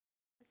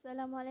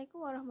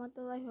Assalamualaikum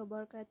warahmatullahi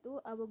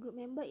wabarakatuh. Our group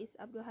member is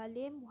Abdul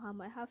Halim,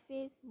 Muhammad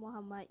Hafiz,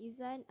 Muhammad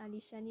Izan,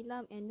 Alisha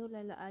Nilam and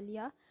Nurlala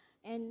Alia,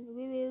 and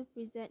we will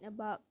present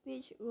about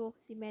pitch roof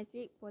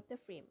symmetric water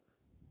frame.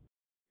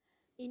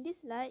 In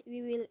this slide,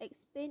 we will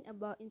explain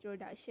about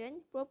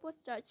introduction,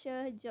 proposed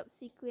structure, job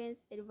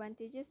sequence,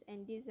 advantages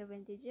and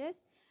disadvantages,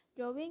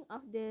 drawing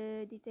of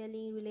the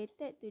detailing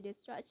related to the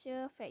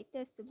structure,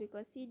 factors to be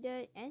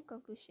considered, and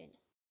conclusion.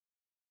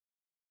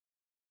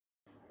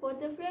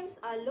 Water frames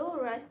are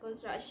low-rise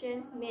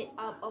constructions made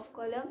up of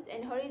columns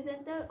and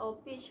horizontal or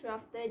pitched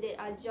rafters that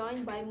are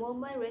joined by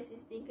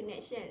moment-resisting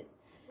connections.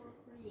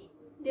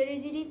 The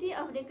rigidity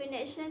of the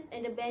connections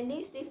and the bending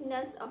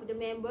stiffness of the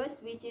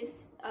members, which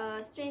is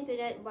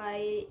strengthened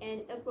by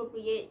an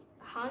appropriate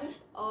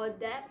hunch or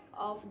depth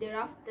of the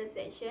rafter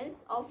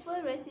sections,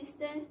 offer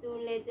resistance to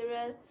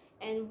lateral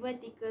and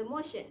vertical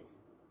motions.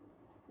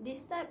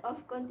 This type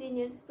of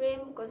continuous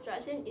frame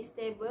construction is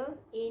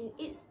stable in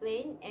its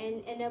plane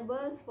and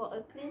enables for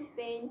a clean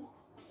span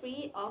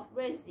free of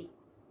bracing.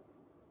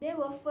 They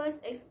were first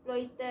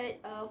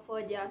exploited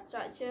for their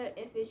structural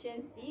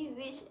efficiency,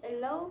 which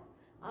allow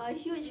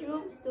huge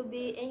rooms to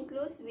be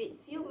enclosed with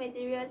few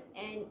materials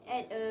and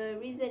at a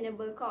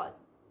reasonable cost.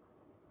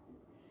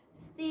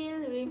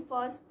 Steel,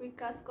 reinforced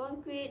precast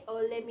concrete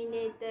or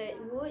laminated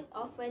wood,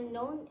 often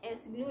known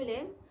as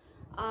glulam,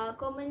 are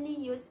commonly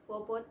used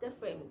for water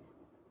frames.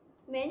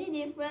 Many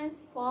different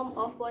forms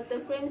of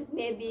water frames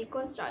may be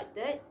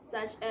constructed,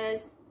 such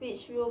as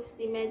pitch roof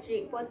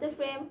symmetric water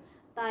frame,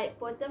 type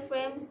water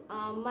frames,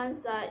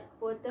 mansard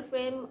water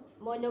frame,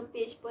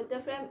 monopitch water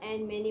frame,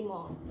 and many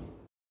more.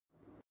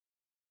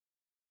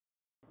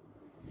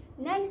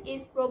 Next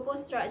is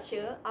proposed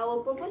structure.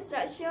 Our proposed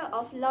structure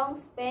of long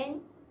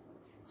span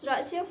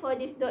structure for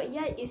this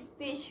dockyard is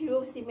pitch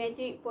roof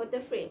symmetric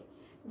water frame,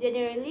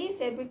 generally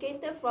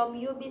fabricated from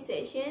UB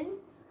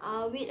sections,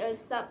 with a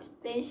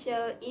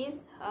substantial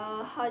eaves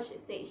hatch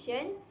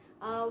section,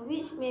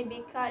 which may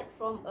be cut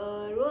from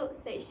a rolled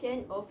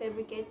section or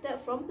fabricated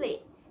from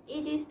plate.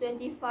 It is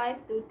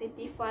 25 to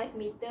 35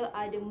 meter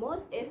are the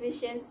most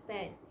efficient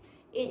span.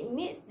 It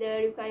meets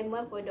the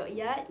requirement for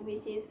dockyard,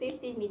 which is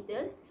 15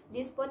 meters.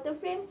 This water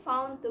frame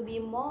found to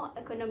be more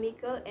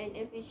economical and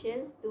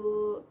efficient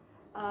so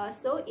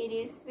it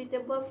is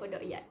suitable for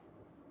dockyard.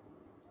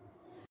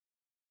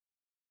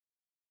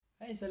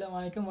 Hai,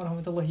 Assalamualaikum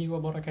warahmatullahi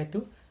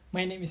wabarakatuh.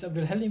 My name is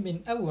Abdul Halim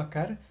bin Abu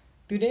Bakar.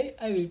 Today,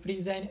 I will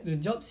present the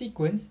job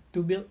sequence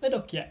to build a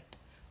dockyard.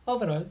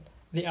 Overall,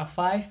 there are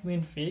 5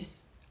 main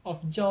phases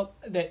of job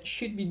that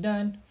should be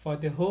done for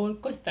the whole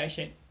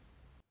construction.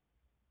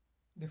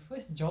 The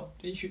first job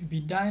that should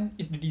be done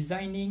is the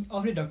designing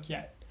of the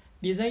dockyard.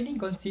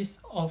 Designing consists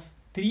of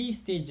 3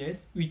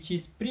 stages, which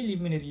is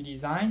preliminary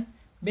design,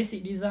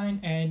 basic design,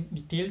 and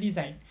detailed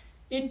design.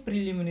 In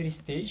preliminary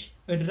stage,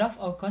 a draft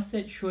of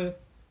conceptual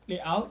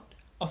layout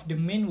of the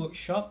main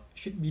workshop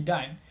should be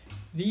done.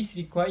 This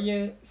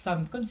requires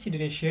some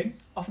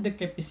consideration of the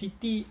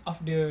capacity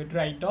of the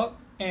dry dock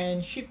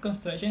and ship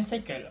construction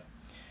cycle.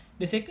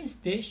 The second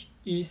stage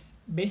is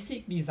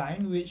basic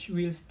design, which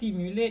will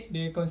stimulate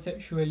the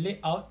conceptual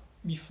layout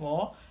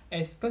before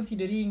as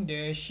considering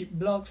the ship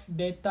blocks,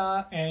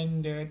 data,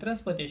 and the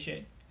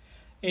transportation.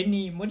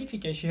 Any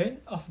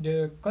modification of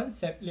the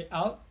concept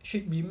layout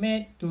should be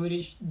made to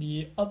reach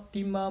the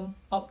optimum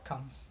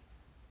outcomes.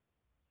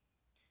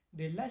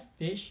 The last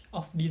stage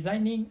of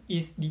designing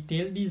is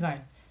detailed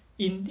design.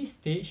 In this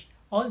stage,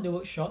 all the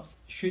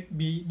workshops should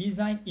be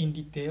designed in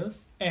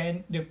details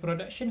and the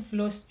production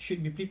flows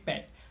should be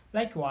prepared.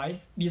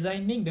 Likewise,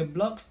 designing the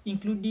blocks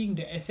including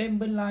the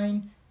assembly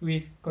line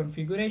with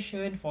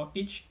configuration for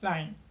each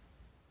line.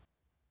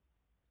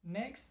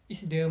 Next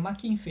is the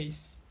marking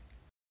phase.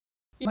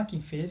 In the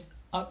marking phase,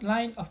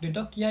 outline of the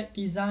dockyard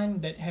design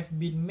that have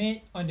been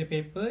made on the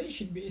paper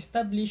should be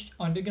established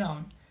on the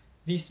ground.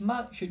 This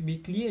mark should be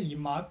clearly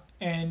marked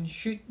and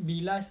should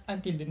be last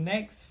until the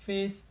next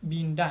phase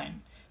being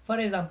done.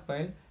 For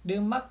example, the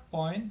mark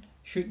point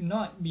should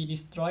not be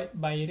destroyed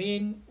by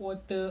rain,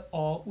 water,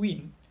 or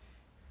wind.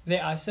 There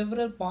are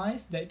several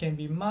points that can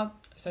be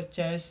marked, such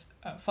as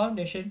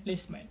foundation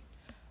placement.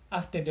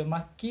 After the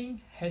marking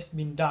has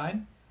been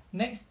done,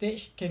 next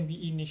stage can be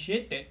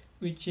initiated,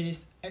 which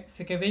is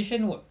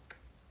excavation work.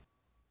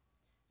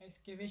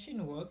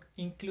 Excavation work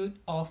include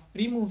of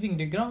removing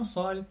the ground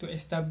soil to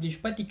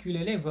establish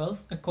particular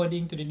levels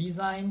according to the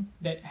design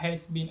that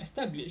has been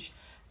established.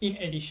 In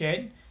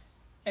addition,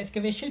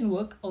 excavation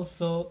work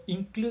also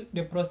include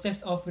the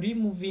process of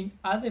removing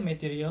other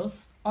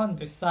materials on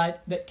the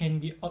site that can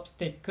be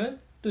obstacle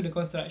to the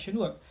construction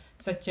work,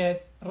 such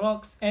as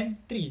rocks and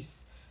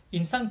trees.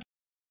 In some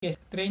cases,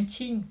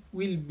 trenching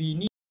will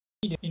be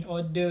needed in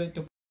order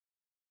to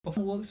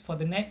perform works for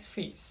the next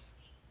phase.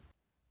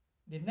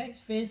 The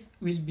next phase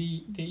will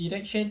be the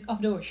erection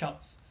of the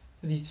workshops.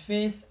 This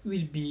phase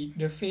will be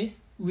the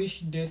phase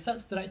which the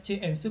substructure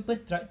and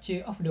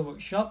superstructure of the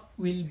workshop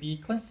will be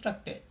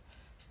constructed.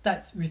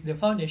 Starts with the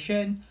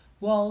foundation,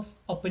 walls,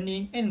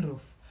 opening, and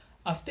roof.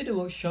 After the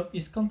workshop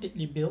is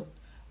completely built,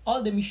 all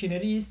the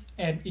machineries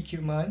and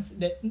equipments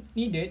that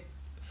needed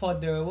for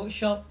the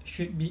workshop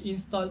should be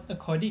installed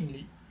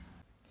accordingly.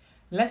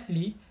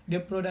 Lastly, the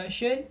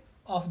production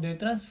of the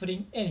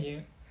transferring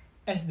area,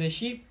 as the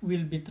ship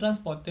will be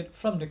transported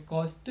from the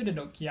coast to the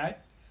dockyard,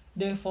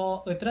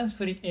 therefore a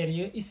transferring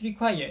area is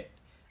required.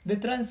 The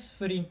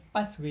transferring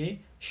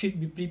pathway should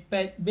be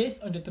prepared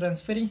based on the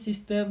transferring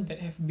system that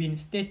have been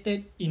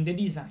stated in the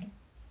design.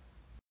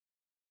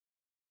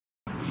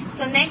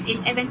 So next is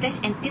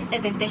advantage and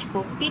disadvantage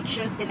for pitch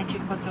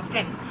symmetric rotor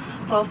frames.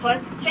 For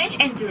first, strength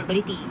and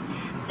durability.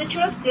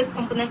 Structural steel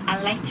components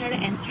are lighter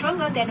and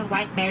stronger than a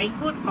wide bearing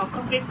wood or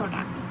concrete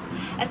product.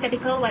 A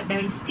typical wide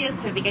bearing steel's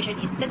fabrication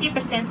is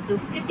 30% to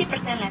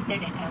 50% lighter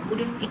than a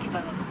wooden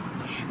equivalent.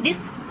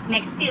 This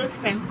makes steel's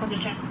frame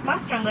construction far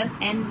stronger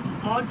and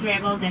more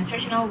durable than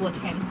traditional wood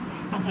frames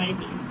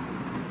alternative.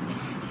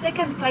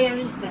 Second, fire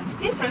resistance.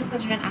 Steel frames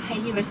construction are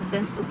highly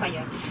resistant to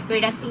fire,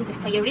 reducing the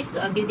fire risk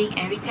to a building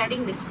and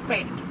retarding the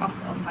spread of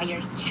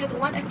fires should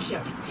one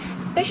occur.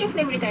 Special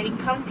flame retarding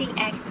coating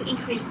acts to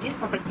increase these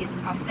properties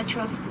of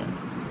structural steels.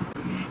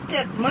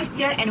 Third,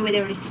 moisture and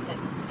weather resistant.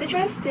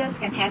 Structural steels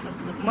can have a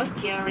good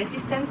moisture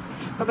resistance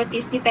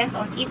properties depends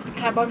on its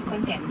carbon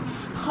content.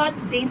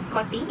 Hot zinc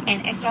coating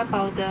and extra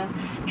powder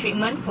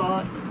treatment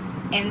for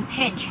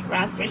enhanced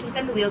rust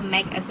resistance will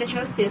make a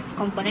structural steel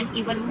component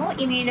even more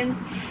immune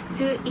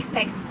to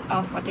effects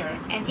of water,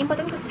 an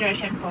important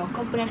consideration for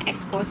component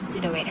exposed to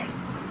the weather.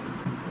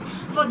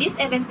 For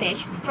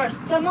disadvantage,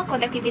 first, thermal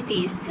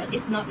conductivity still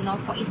is not known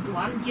for its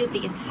warmth due to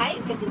its high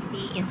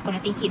efficiency in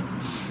conducting heat.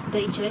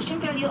 The insulation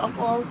value of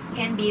all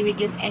can be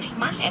reduced as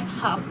much as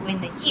half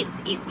when the heat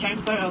is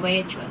transferred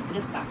away through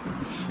the stack,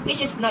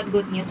 which is not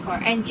good news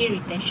for energy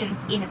retentions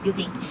in a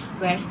building,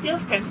 where steel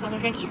frames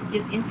construction is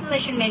used.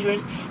 Insulation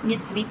measures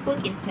needs to be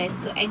put in place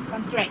to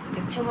counteract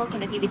the thermal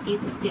conductivity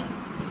to steels.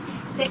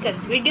 Second,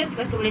 reduced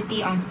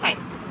flexibility on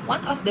sites.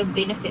 One of the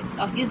benefits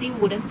of using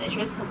wooden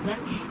structural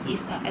components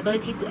is the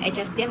ability to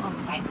adjust them on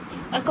sites.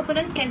 A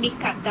component can be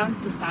cut down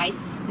to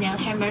size, nail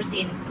hammers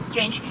in to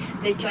strengthen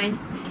the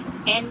joints,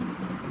 and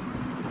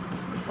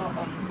so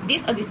on.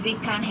 This obviously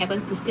can't happen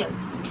to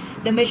steels.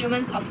 The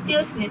measurements of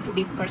steels need to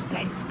be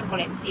personalized,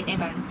 calculated in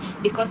advance,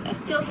 because a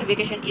steel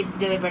fabrication is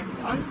delivered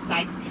on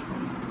site,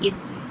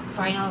 its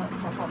final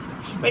forms,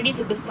 ready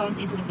to be sewn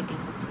into the building.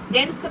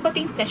 Then,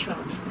 supporting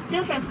structural.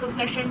 Steel frame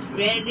constructions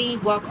rarely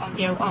work on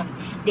their own.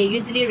 They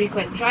usually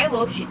require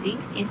drywall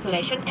sheetings,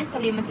 insulation, and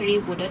supplementary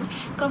wooden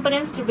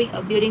components to bring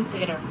a building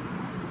together.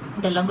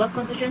 The longer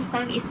construction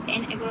time is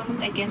an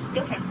argument against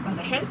steel frame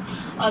constructions,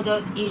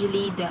 although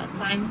usually the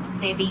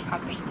time-saving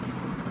outweighs.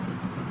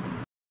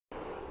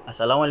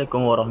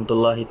 Assalamualaikum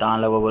warahmatullahi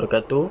ta'ala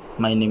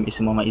wabarakatuh. My name is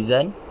Muhammad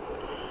Izan.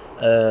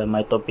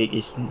 My topic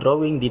is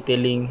drawing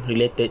detailing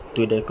related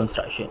to the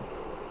construction.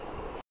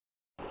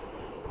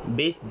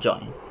 Base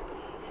joint.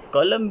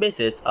 Column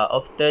bases are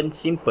often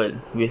simple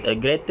with a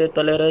greater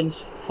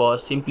tolerance for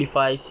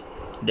simplifies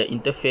the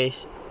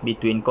interface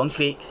between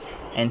concrete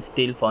and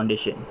steel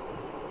foundation.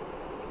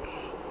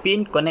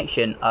 Pin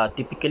connections are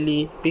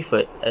typically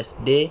preferred as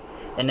they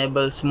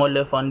enable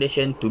smaller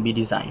foundation to be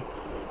designed.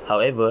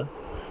 However,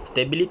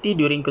 stability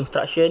during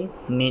construction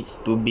needs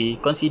to be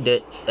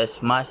considered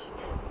as much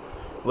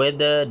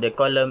whether the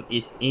column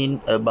is in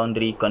a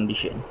boundary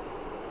condition.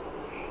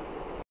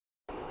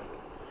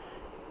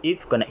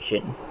 If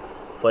connection.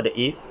 For the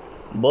if,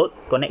 both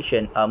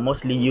connections are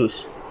mostly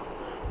used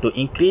to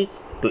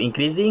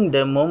increasing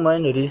the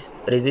moment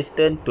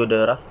resistance to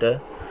the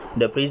rafter.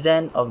 The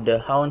presence of the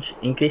haunch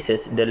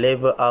increases the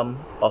lever arm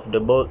of the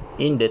bolt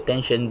in the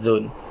tension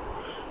zone,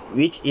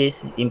 which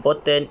is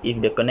important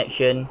if the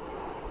connection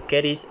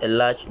carries a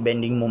large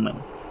bending moment.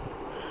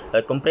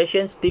 A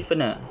compression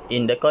stiffener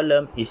in the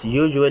column is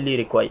usually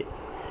required.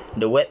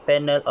 The wet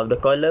panel of the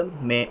column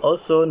may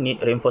also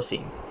need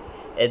reinforcing,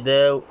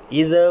 either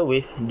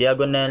with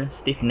diagonal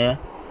stiffener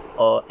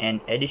or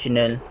an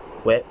additional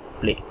wet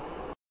plate.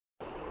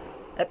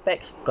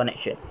 Apex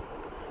connection.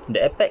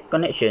 The apex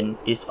connection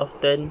is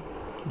often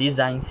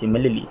designed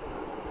similarly.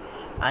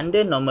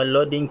 Under normal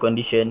loading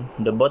condition,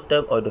 the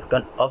bottom of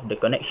the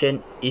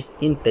connection is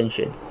in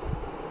tension.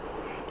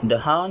 The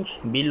haunch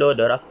below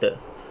the rafter,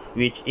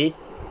 which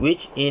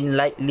in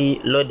lightly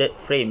loaded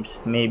frames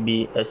may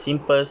be a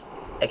simple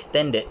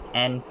extended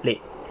end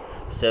plate,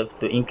 serve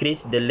to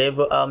increase the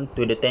lever arm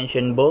to the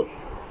tension bolt,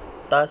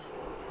 thus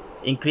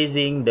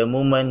increasing the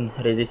moment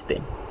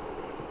resistance.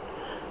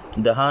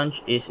 The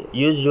haunch is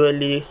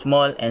usually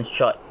small and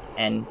short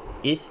and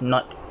is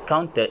not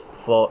counted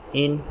for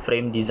in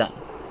frame design.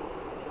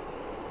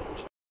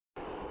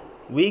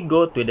 We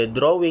go to the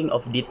drawing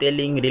of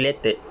detailing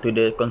related to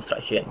the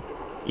construction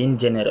in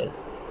general.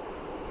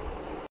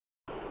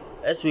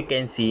 As we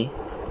can see,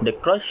 the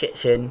cross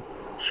section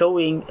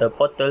showing a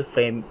portal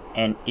frame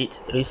and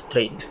its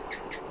restraint.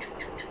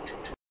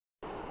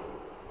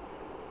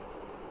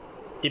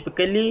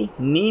 Typically,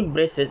 knee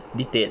braces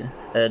detail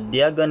a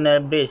diagonal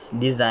brace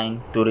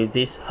designed to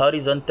resist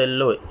horizontal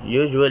load,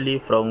 usually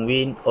from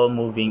wind or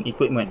moving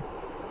equipment.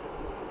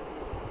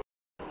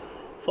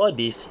 For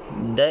this,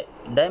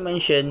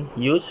 dimension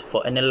used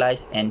for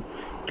analyze and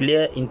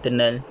clear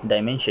internal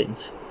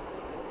dimensions.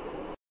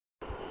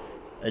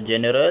 A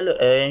general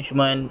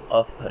arrangement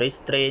of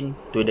restraint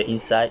to the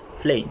inside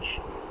flange.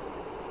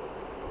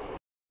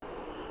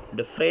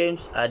 The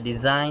frames are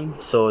designed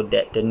so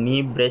that the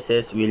knee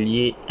braces will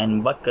yield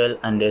and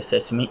buckle under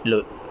seismic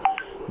load.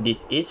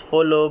 This is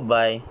followed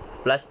by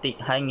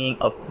plastic hanging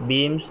of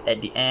beams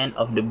at the end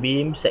of the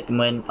beam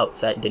segment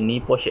outside the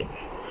knee portion.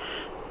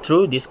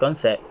 Through this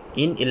concept,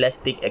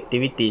 inelastic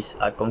activities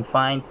are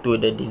confined to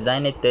the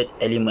designated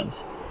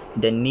elements.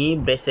 The knee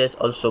braces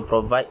also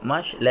provide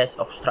much less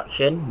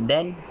obstruction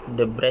than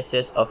the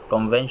braces of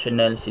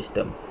conventional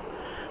system,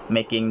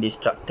 making the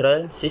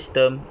structural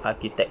system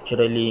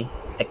architecturally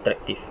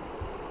attractive.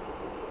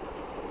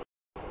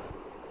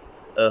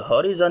 A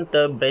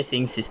horizontal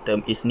bracing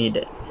system is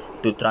needed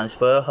to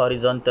transfer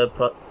horizontal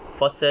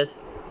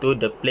forces to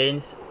the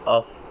planes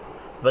of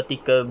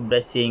vertical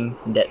bracing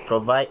that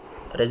provide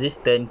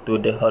resistance to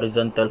the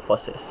horizontal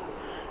forces.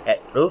 At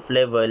roof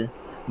level,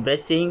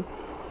 bracing,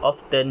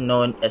 often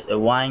known as a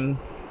wing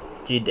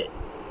girdle,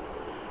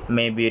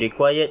 may be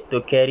required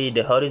to carry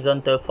the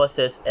horizontal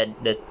forces at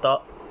the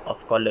top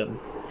of column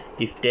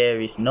if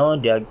there is no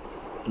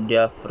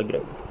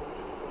diaphragm.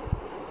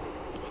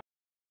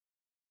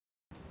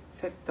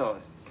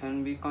 Factors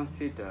can be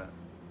considered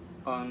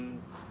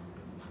on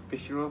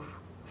pitch roof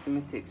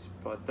symmetric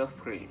portal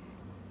frame.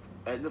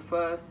 At the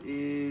first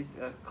is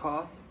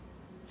cost,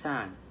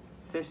 time,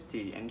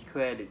 safety, and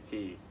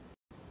quality.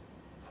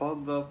 For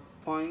the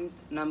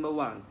points number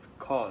 1,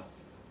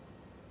 cost.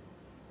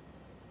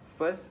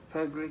 First,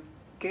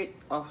 fabricate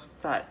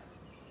off-site.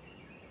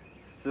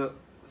 So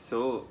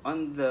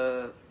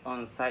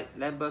on-site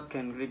labor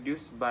can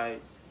reduce by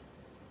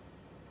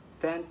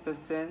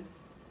 10%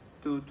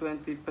 to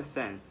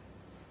 20%.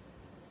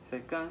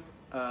 Second,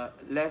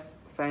 less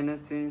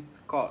financing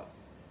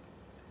costs.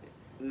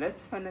 Less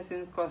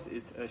financing cost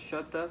is a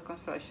shorter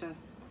construction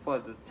for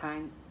the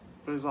time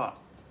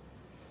result.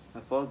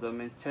 For the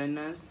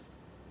maintenance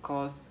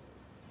cost,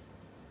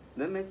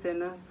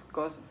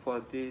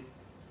 for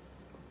this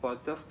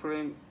portal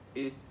frame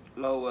is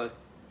lowest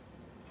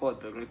for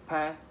the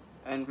repair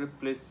and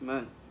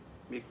replacement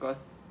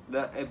because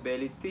the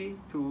ability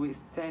to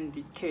withstand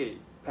decay,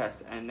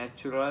 pest, and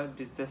natural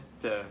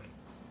disaster.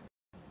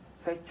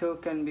 Factor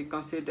can be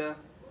considered.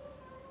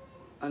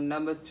 And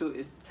number 2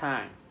 is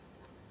time.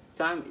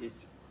 Time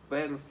is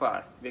very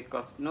fast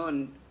because no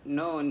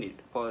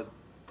need for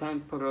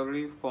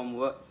temporary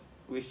formwork,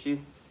 which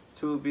is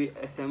to be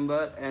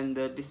assembled and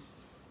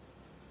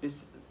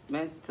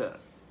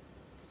dismantled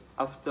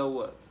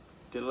afterwards,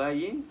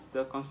 delaying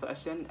the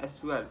construction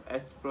as well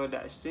as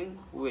production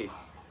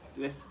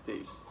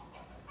wastage.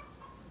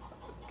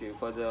 Okay,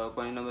 for the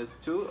point number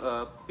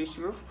 2, pitch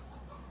roof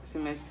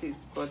symmetric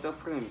portal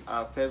frame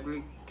are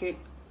fabricated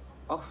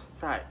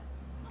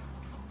off-site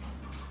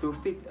to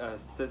fit a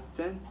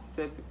certain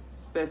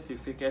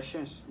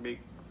specifications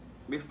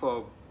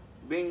before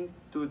being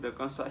to the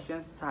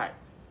construction site.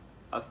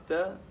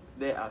 After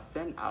they are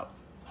sent out,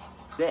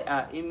 they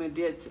are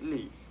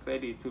immediately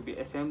ready to be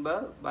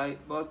assembled by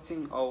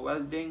bolting or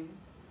welding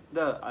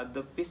the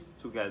other piece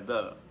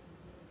together.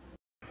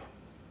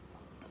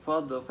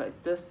 For the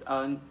factors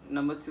on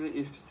number 3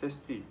 is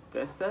safety.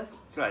 The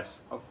stretch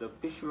of the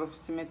pitch roof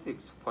symmetric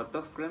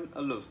portal frame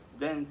allows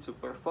them to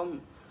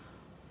perform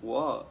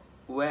well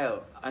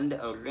under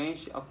a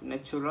range of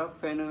natural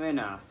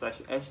phenomena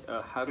such as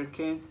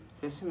hurricanes,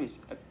 seismic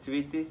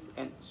activities,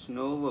 and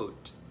snow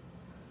load.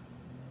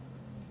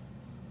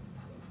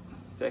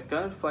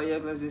 Second, fire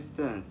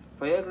resistance.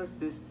 Fire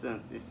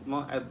resistance is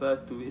more able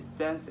to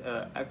withstand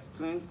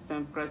extreme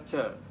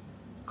temperature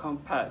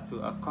compared to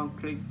a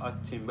concrete or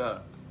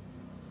timber.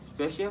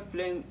 Special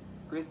flame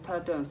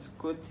retardant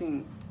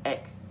coating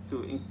acts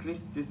to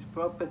increase this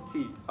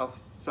property of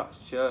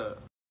structure.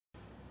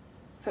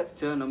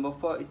 Factor number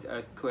 4 is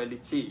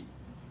quality.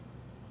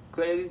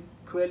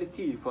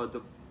 Quality for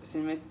the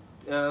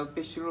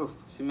pitch roof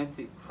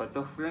symmetric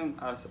portal frame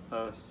as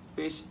a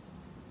space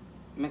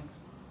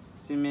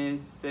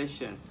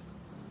maximizations.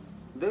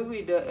 The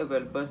wider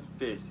available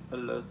space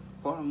allows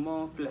for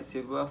more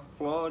flexible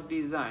floor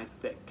designs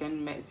that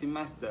can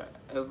maximize the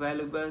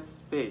available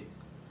space.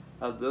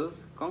 Although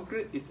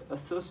concrete is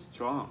also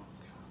strong,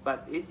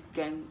 but it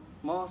can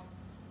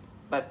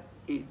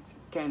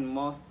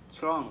more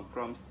strong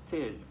from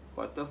steel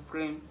portal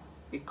frame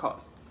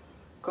because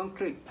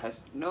concrete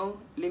has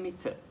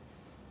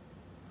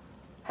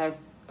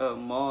a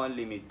more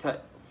limited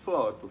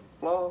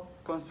floor-to-floor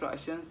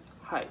construction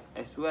height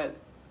as well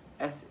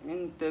as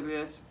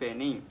interior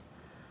spanning.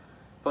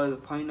 For the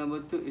point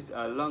number 2 is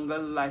a longer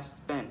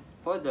lifespan.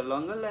 For the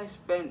longer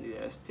lifespan,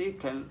 the steel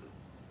can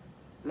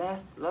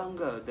last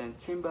longer than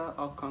timber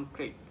or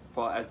concrete.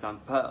 For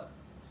example,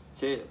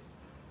 steel.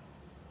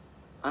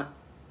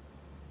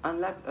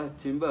 Unlike a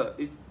timber,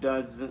 it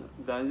does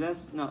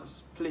not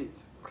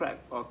split, crack,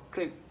 or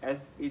creep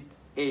as it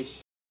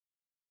ages.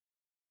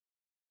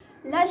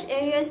 Large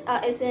areas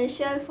are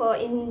essential for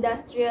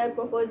industrial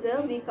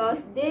proposal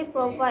because they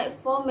provide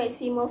for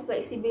maximum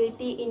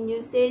flexibility in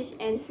usage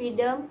and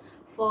freedom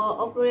for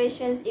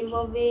operations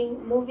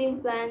involving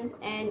moving plants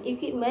and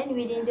equipment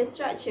within the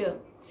structure.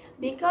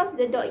 Because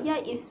the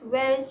dockyard is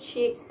where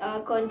ships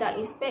conduct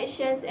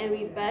inspections and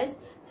repairs,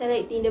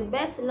 selecting the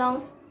best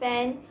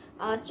long-span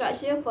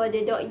structure for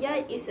the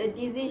dockyard is a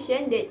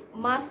decision that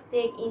must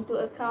take into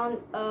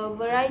account a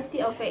variety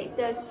of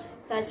factors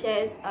such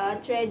as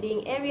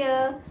trading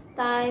area,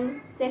 time,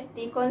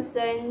 safety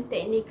concern,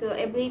 technical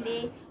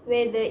ability,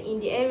 weather in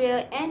the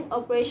area, and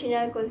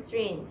operational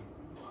constraints.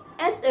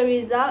 As a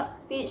result,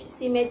 pitch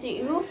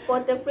symmetric roof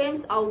portal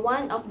frames are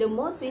one of the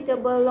most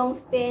suitable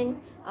long-span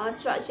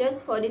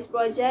structures for this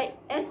project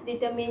as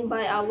determined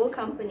by our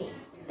company.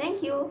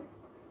 Thank you.